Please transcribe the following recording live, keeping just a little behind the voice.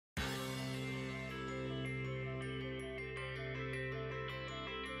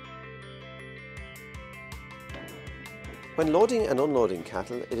When loading and unloading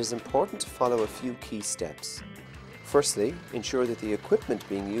cattle, it is important to follow a few key steps. Firstly, ensure that the equipment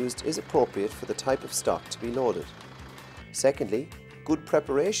being used is appropriate for the type of stock to be loaded. Secondly, good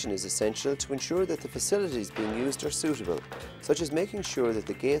preparation is essential to ensure that the facilities being used are suitable, such as making sure that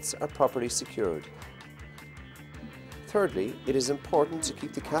the gates are properly secured. Thirdly, it is important to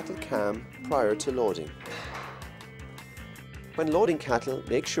keep the cattle calm prior to loading. When loading cattle,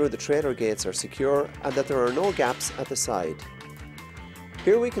 make sure the trailer gates are secure and that there are no gaps at the side.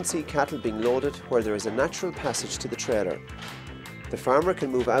 Here we can see cattle being loaded where there is a natural passage to the trailer. The farmer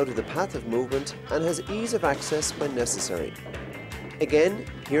can move out of the path of movement and has ease of access when necessary. Again,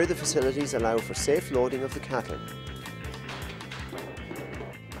 here the facilities allow for safe loading of the cattle.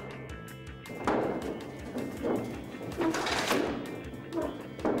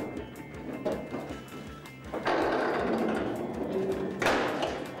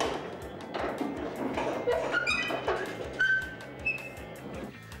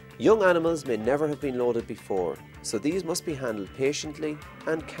 Young animals may never have been loaded before, so these must be handled patiently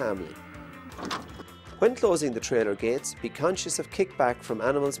and calmly. When closing the trailer gates, be conscious of kickback from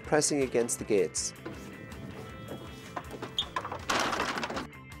animals pressing against the gates.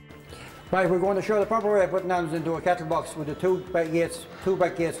 Right, we're going to show the proper way of putting animals into a cattle box with the two back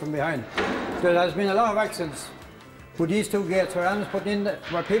gates from behind. There has been a lot of accidents with these two gates where animals put in,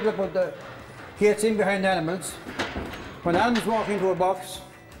 where people put the gates in behind the animals. When animals walk into a box,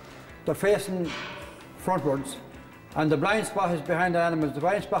 they're facing frontwards, and the blind spot is behind the animals. The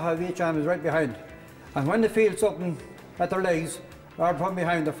blind spot of each animal is right behind. And when they feel something at their legs or from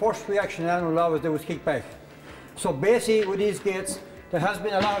behind, the first reaction the animal will always do is kick back. So basically with these gates, there has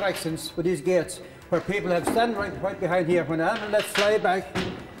been a lot of accidents with these gates where people have stand right behind here. When the animal lets fly back,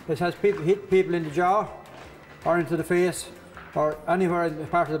 it has hit people in the jaw or into the face or anywhere in the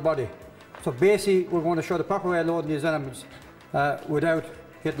part of the body. So basically we're going to show the proper way of loading these animals without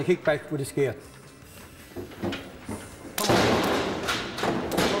getting the kickback with this gate.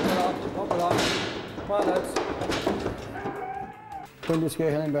 Come on lads. Put this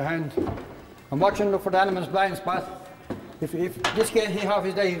gate in behind. I'm watching, look for the animal's blind spot. If this gate hit off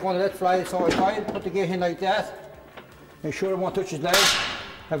his leg, he's going to let fly, so if I put the gate in like that, make sure it won't touch his leg.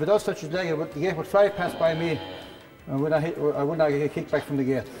 If it does touch his leg, the gate would fly past by me, and I would not get a kickback from the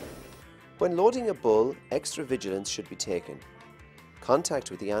gate. When loading a bull, extra vigilance should be taken. Contact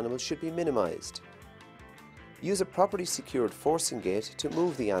with the animal should be minimised. Use a properly secured forcing gate to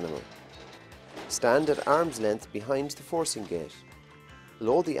move the animal. Stand at arm's length behind the forcing gate.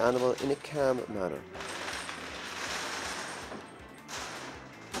 Load the animal in a calm manner.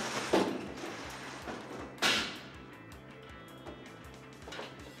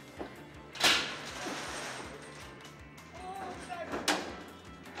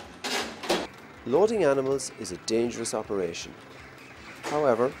 Loading animals is a dangerous operation.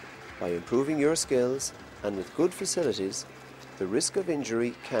 However, by improving your skills and with good facilities, the risk of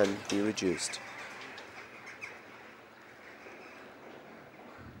injury can be reduced.